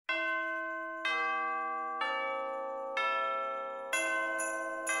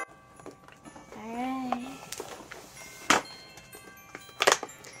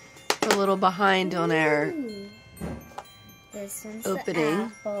little behind on our Ooh. This one's opening. the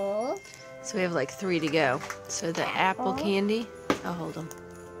apple. So we have like 3 to go. So the apple candy. I'll hold them.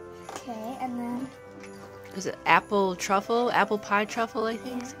 Okay, and then Is it apple truffle? Apple pie truffle, I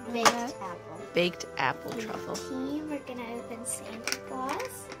think. baked apple. Baked apple truffle. Okay, we're gonna open Santa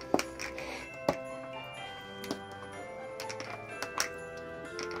Claus.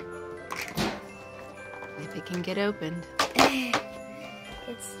 If it can get opened.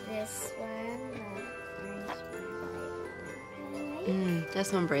 It's this one, the orange one.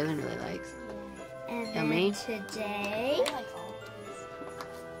 That's one Braylon really likes. And then Yummy. today,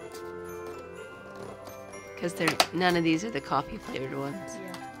 Because none of these are the coffee flavored ones.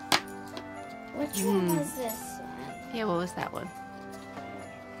 which one was this one? Yeah, what was that one?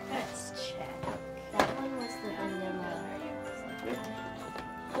 Let's check. That one was the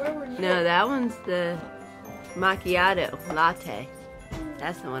vanilla. No, that one's the macchiato latte.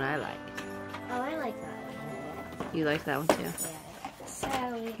 That's the one I like. Oh, I like that one. You like that one too? Yeah. So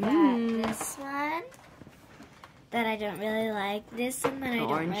we got this one that I don't really like, this one that I don't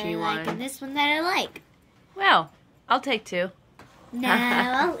orangey really like, one. and this one that I like. Well, I'll take 2. No,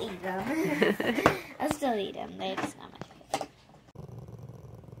 I'll eat them. I'll still eat them. They're just not my favorite.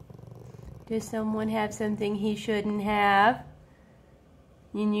 Does someone have something he shouldn't have?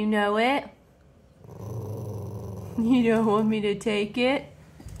 And you know it? You don't want me to take it?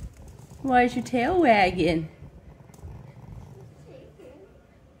 Why is your tail wagging?